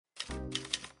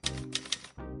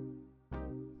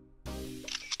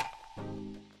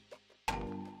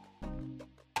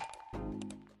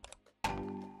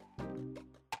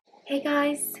Hey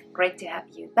guys, great to have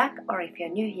you back, or if you're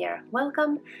new here,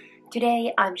 welcome.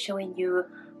 Today I'm showing you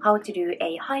how to do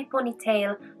a high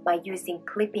ponytail by using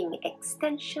clipping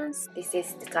extensions. This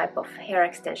is the type of hair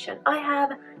extension I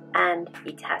have, and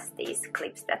it has these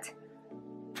clips that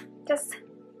just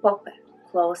pop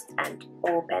closed and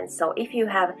open. So if you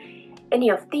have any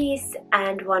of these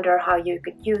and wonder how you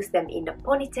could use them in a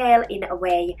ponytail in a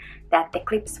way that the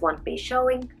clips won't be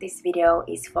showing, this video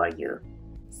is for you.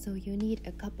 So you need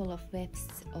a couple of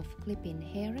wefts of clip-in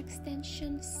hair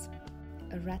extensions,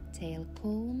 a rat tail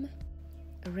comb,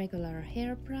 a regular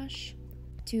hairbrush,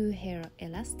 2 hair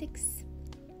elastics,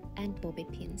 and bobby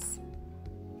pins.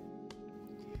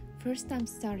 First I'm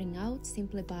starting out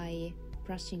simply by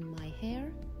brushing my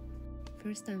hair.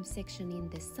 First I'm sectioning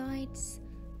the sides,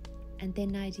 and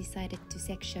then I decided to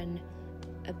section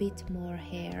a bit more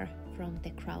hair from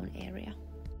the crown area.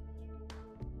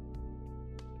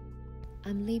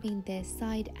 I'm leaving the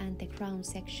side and the crown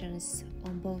sections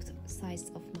on both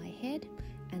sides of my head,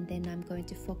 and then I'm going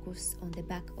to focus on the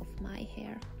back of my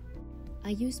hair. I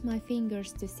use my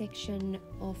fingers to section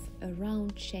off a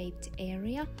round shaped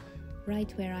area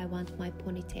right where I want my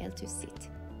ponytail to sit.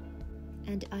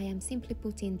 And I am simply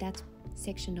putting that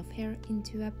section of hair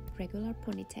into a regular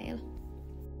ponytail.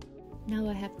 Now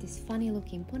I have this funny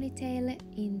looking ponytail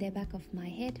in the back of my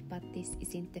head, but this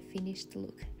isn't the finished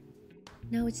look.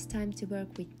 Now it's time to work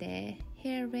with the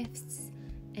hair wefts,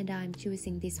 and I'm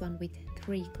choosing this one with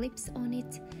 3 clips on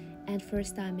it. And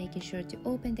first I'm making sure to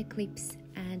open the clips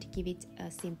and give it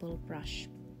a simple brush.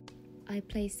 I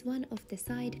place one of the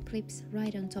side clips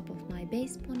right on top of my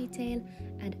base ponytail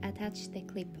and attach the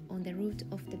clip on the root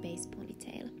of the base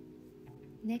ponytail.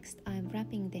 Next I'm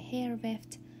wrapping the hair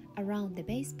weft around the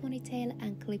base ponytail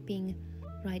and clipping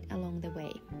right along the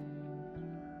way.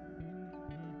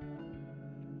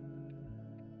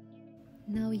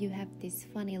 Now you have this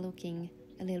funny looking,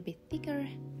 a little bit thicker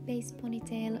base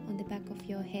ponytail on the back of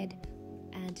your head,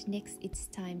 and next it's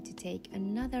time to take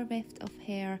another weft of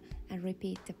hair and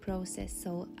repeat the process.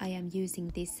 So I am using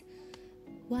this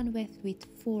one weft with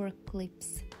 4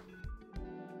 clips.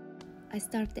 I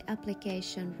start the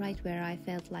application right where I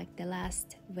felt like the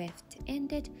last weft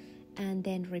ended, and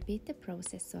then repeat the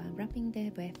process. So I'm wrapping the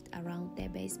weft around the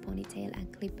base ponytail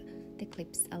and clip the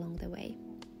clips along the way.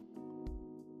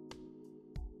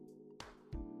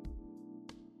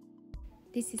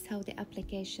 This is how the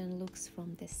application looks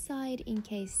from the side, in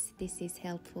case this is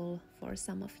helpful for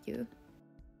some of you.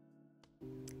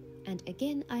 And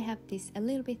again, I have this a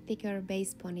little bit thicker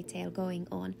base ponytail going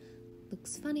on.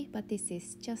 Looks funny, but this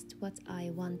is just what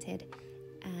I wanted,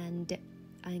 and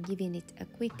I'm giving it a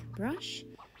quick brush.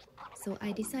 So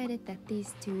I decided that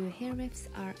these 2 hair wefts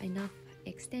are enough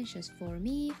extensions for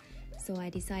me, so I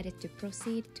decided to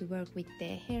proceed to work with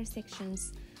the hair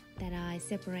sections that I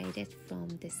separated from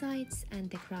the sides and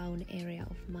the crown area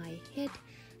of my head,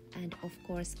 and of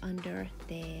course under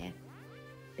the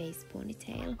base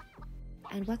ponytail.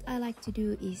 And what I like to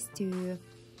do is to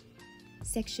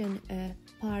section a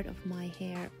part of my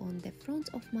hair on the front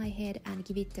of my head and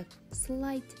give it a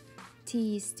slight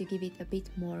tease to give it a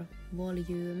bit more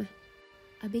volume.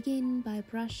 I begin by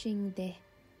brushing the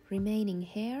remaining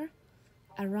hair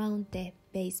around the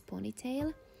base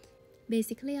ponytail.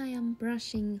 Basically, I am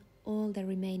brushing all the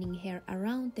remaining hair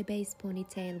around the base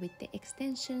ponytail with the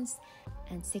extensions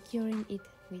and securing it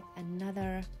with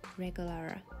another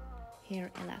regular hair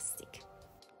elastic.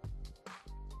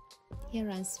 Here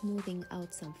I'm smoothing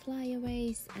out some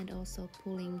flyaways and also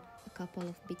pulling a couple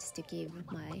of bits to give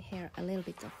my hair a little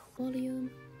bit of volume.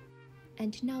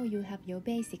 And now you have your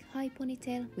basic high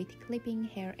ponytail with clipping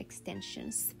hair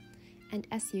extensions. And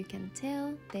as you can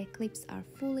tell, the clips are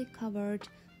fully covered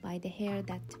by the hair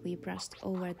that we brushed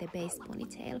over the base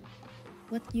ponytail.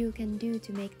 What you can do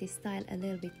to make this style a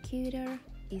little bit cuter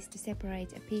is to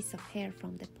separate a piece of hair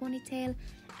from the ponytail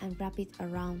and wrap it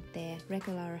around the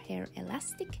regular hair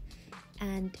elastic,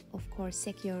 and of course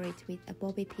secure it with a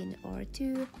bobby pin or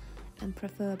 2, and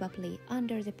preferably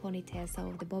under the ponytail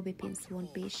so the bobby pins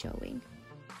won't be showing.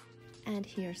 And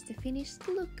here's the finished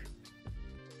look.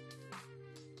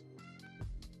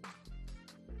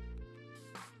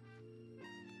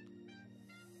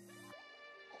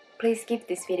 Please give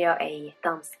this video a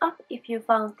thumbs up if you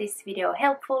found this video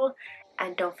helpful,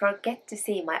 and don't forget to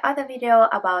see my other video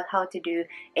about how to do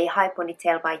a high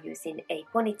ponytail by using a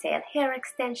ponytail hair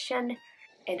extension.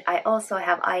 And I also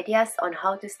have ideas on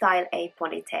how to style a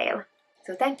ponytail.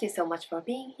 So thank you so much for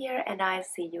being here, and I'll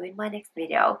see you in my next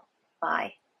video.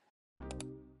 Bye!